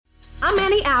I'm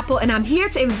Annie Apple, and I'm here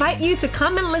to invite you to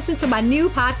come and listen to my new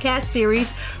podcast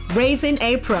series, Raising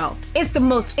a Pro. It's the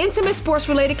most intimate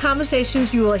sports-related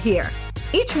conversations you will hear.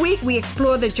 Each week, we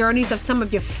explore the journeys of some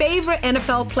of your favorite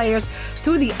NFL players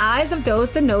through the eyes of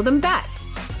those that know them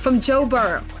best. From Joe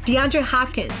Burrow, DeAndre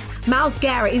Hopkins, Myles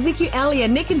Garrett, Ezekiel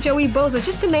Elliott, Nick and Joey Bosa,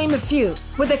 just to name a few.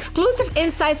 With exclusive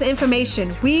insights and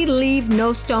information, we leave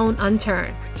no stone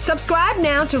unturned. Subscribe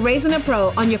now to Raising a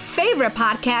Pro on your favorite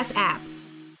podcast app.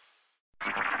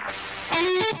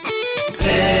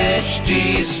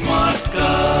 HT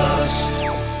Smartcast.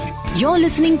 You're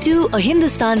listening to a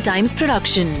Hindustan Times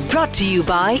production brought to you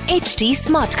by HT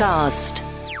Smartcast.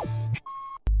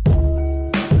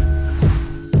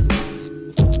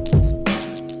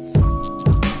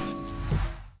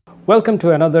 Welcome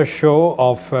to another show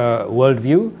of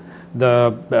Worldview,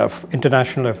 the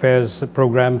international affairs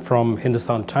program from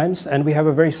Hindustan Times. And we have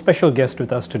a very special guest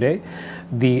with us today,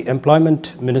 the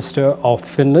Employment Minister of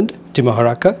Finland, Timo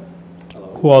Harakka,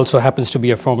 who also happens to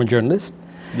be a former journalist.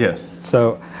 Yes.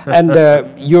 So, and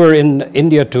you're in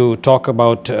India to talk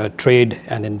about trade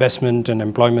and investment and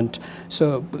employment.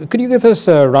 So could you give us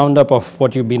a roundup of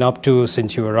what you've been up to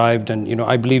since you arrived? And,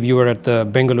 I believe you were at the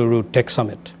Bengaluru Tech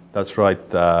Summit. That's right.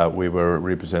 We were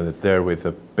represented there with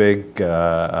a big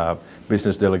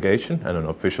business delegation and an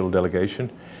official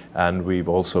delegation. And we've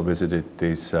also visited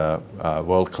these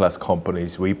world-class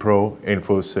companies, Wipro,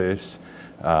 Infosys,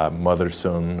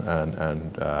 Motherson,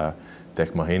 and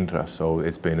Tech Mahindra. So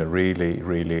it's been a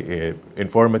really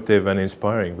informative and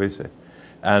inspiring visit.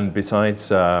 And besides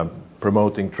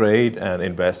promoting trade and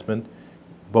investment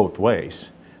both ways,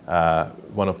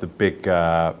 one of the big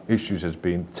issues has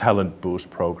been Talent Boost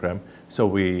program. So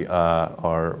we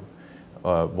are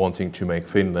wanting to make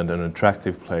Finland an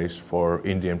attractive place for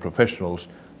Indian professionals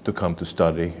to come to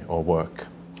study or work.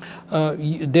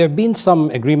 There have been some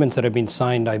agreements that have been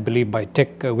signed, I believe, by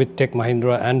with Tech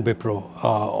Mahindra and Wipro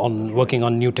on working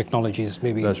on new technologies,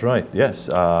 maybe. That's right, yes.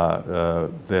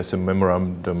 There's a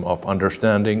memorandum of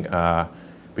understanding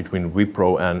between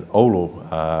Wipro and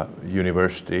Oulu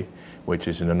University, which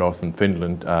is in the northern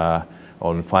Finland,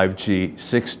 on 5G,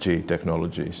 6G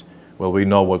technologies. Well, we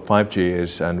know what 5G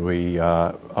is, and we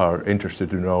are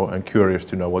interested to know and curious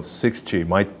to know what 6G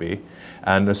might be,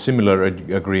 and a similar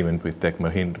agreement with Tech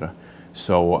Mahindra.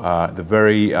 So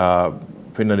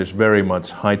Finland is very much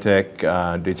high-tech,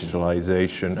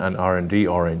 digitalization, and R&D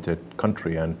oriented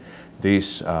country, and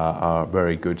these are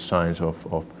very good signs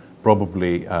of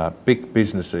probably big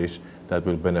businesses that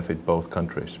will benefit both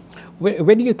countries.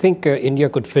 Where do you think India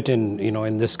could fit in,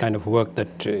 in this kind of work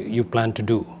that you plan to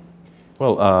do?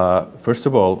 Well, first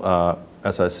of all,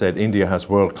 as I said, India has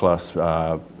world-class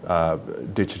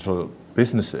digital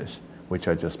businesses, which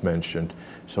I just mentioned,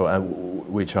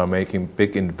 which are making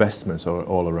big investments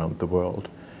all around the world.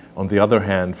 On the other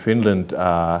hand, Finland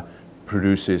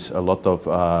produces a lot of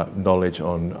knowledge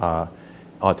on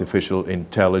artificial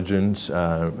intelligence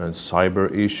and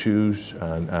cyber issues,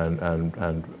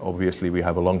 and obviously we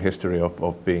have a long history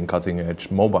of being cutting-edge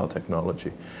mobile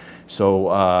technology.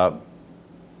 So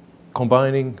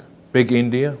combining big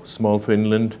India, small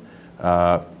Finland,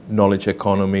 knowledge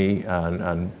economy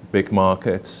and big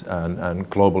markets and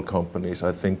global companies,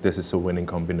 I think this is a winning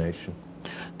combination.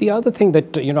 The other thing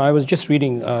that, I was just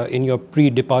reading in your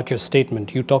pre-departure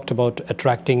statement, you talked about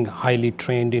attracting highly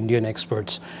trained Indian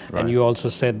experts. Right. And you also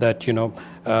said that,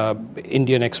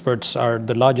 Indian experts are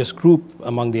the largest group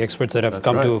among the experts that have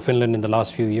come to Finland in the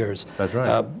last few years. That's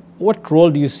right. What role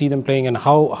do you see them playing, and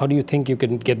how do you think you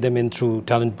can get them in through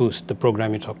Talent Boost, the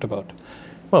program you talked about?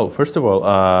 Well, first of all,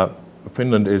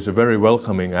 Finland is a very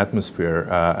welcoming atmosphere.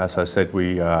 As I said,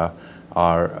 we are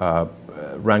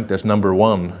ranked as number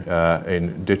one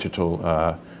in digital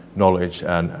knowledge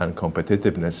and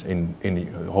competitiveness in the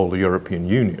whole European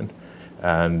Union.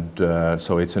 And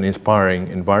so it's an inspiring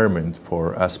environment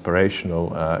for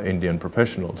aspirational Indian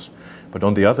professionals. But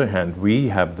on the other hand, we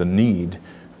have the need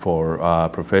for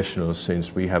professionals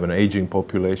since we have an aging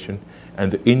population,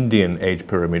 and the Indian age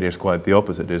pyramid is quite the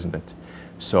opposite, isn't it?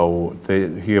 So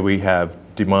here we have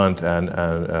demand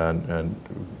and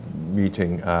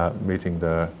meeting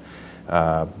the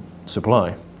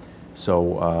supply.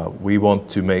 So we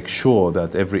want to make sure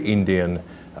that every Indian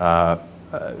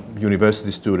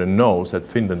university student knows that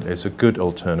Finland is a good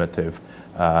alternative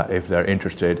if they're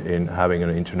interested in having an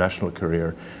international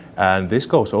career. And this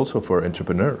goes also for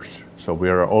entrepreneurs. So we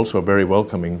are also very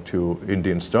welcoming to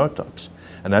Indian startups.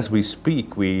 And as we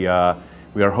speak, we are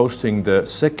hosting the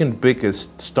second biggest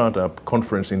startup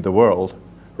conference in the world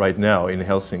right now in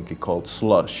Helsinki called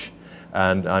Slush.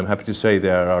 And I'm happy to say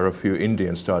there are a few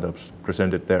Indian startups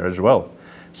presented there as well.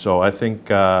 So I think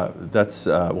that's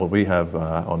what we have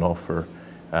on offer.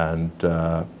 And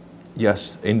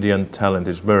yes, Indian talent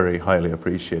is very highly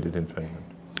appreciated in Finland.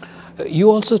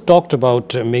 You also talked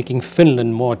about making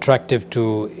Finland more attractive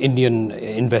to Indian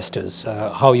investors.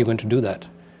 How are you going to do that?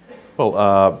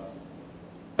 Well,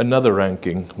 another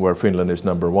ranking where Finland is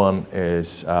number one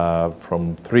is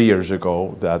from 3 years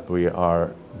ago, that we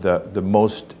are the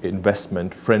most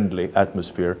investment-friendly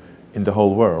atmosphere in the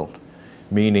whole world,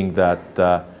 meaning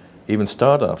that even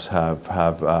startups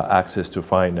have access to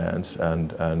finance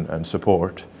and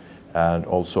support, and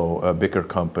also bigger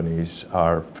companies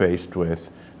are faced with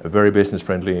a very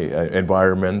business-friendly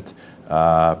environment,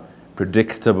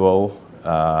 predictable,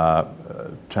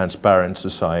 transparent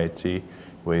society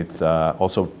with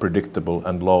also predictable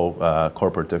and low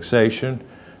corporate taxation,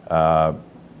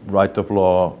 right of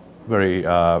law,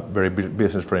 very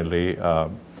business-friendly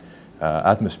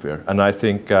atmosphere. And I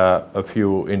think a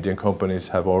few Indian companies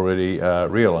have already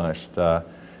realized the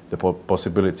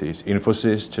possibilities.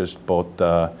 Infosys just bought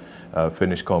a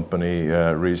Finnish company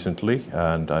recently,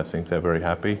 and I think they're very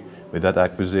happy with that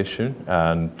acquisition.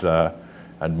 And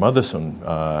Motherson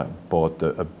bought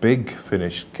a big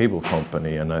Finnish cable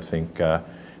company, and I think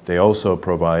they also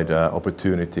provide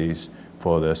opportunities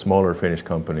for the smaller Finnish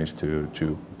companies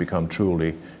to become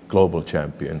truly global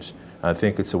champions. I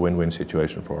think it's a win-win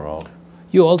situation for all.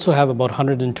 You also have about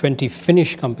 120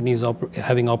 Finnish companies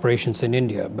having operations in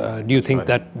India. Do you think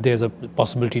that there's a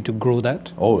possibility to grow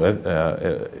that? Oh,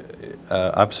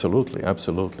 absolutely.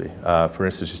 For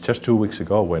instance, just 2 weeks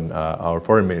ago when our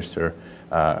foreign minister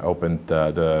opened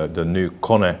the new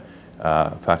KONE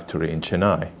factory in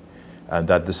Chennai, and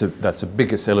that's the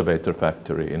biggest elevator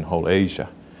factory in whole Asia.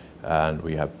 And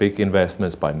we have big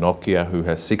investments by Nokia, who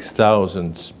has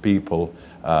 6,000 people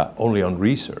only on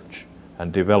research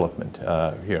and development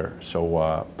here. So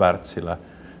Wärtsilä,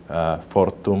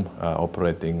 Fortum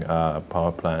operating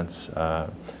power plants.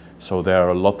 So there are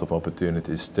a lot of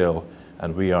opportunities still,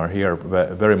 and we are here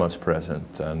very much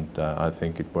present, and I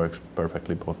think it works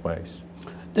perfectly both ways.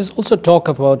 There's also talk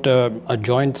about a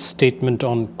joint statement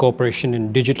on cooperation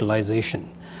in digitalization.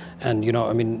 And,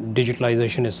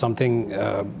 digitalization is something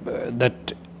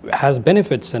that has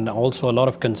benefits and also a lot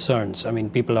of concerns. I mean,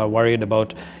 people are worried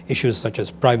about issues such as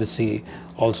privacy,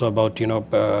 also about,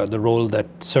 the role that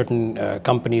certain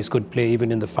companies could play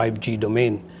even in the 5G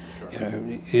domain. Sure.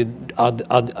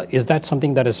 Is that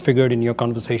something that has figured in your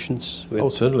conversations? Oh,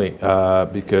 certainly,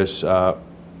 because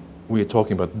we are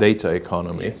talking about data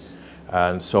economy. Yes.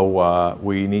 And so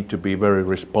we need to be very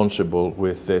responsible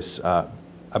with this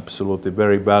absolutely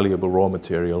very valuable raw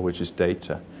material, which is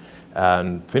data.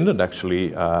 And Finland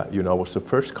actually, was the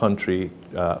first country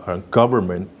and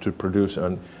government to produce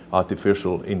an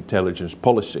artificial intelligence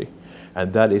policy.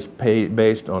 And that is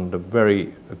based on the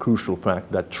very crucial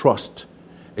fact that trust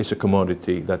is a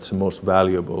commodity that's the most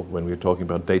valuable when we're talking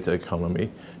about data economy,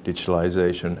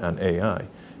 digitalization, and AI.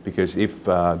 Because if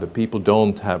the people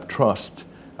don't have trust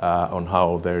on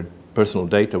how their personal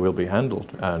data will be handled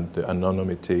and the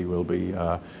anonymity will be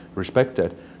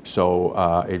respected, so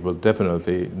it will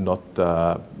definitely not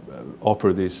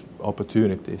offer these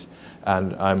opportunities.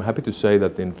 And I'm happy to say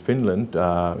that in Finland,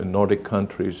 in Nordic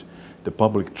countries, the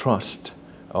public trust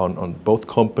on both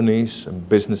companies and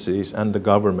businesses and the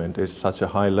government is such a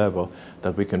high level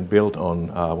that we can build on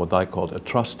what I call a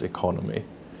trust economy,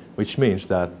 which means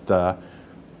that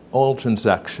all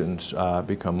transactions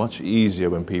become much easier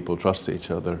when people trust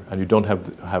each other, and you don't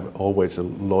have always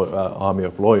an army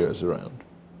of lawyers around.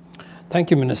 Thank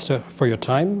you, Minister, for your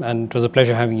time, and it was a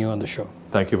pleasure having you on the show.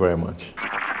 Thank you very much.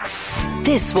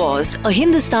 This was a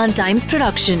Hindustan Times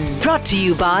production, brought to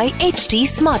you by HT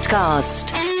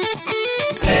Smartcast.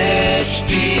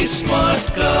 HT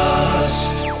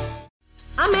Smartcast.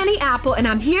 I'm Annie Apple, and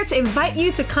I'm here to invite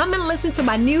you to come and listen to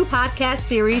my new podcast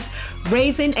series,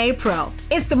 Raising a Pro.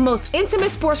 It's the most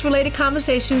intimate sports-related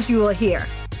conversations you will hear.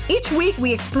 Each week,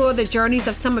 we explore the journeys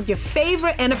of some of your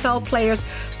favorite NFL players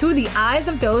through the eyes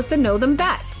of those that know them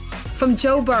best. From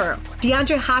Joe Burrow,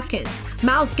 DeAndre Hopkins,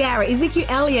 Myles Garrett, Ezekiel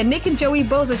Elliott, Nick and Joey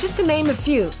Bosa, just to name a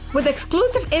few. With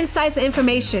exclusive insights and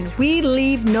information, we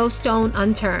leave no stone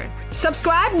unturned.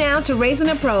 Subscribe now to Raising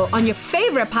a Pro on your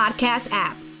favorite podcast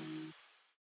app.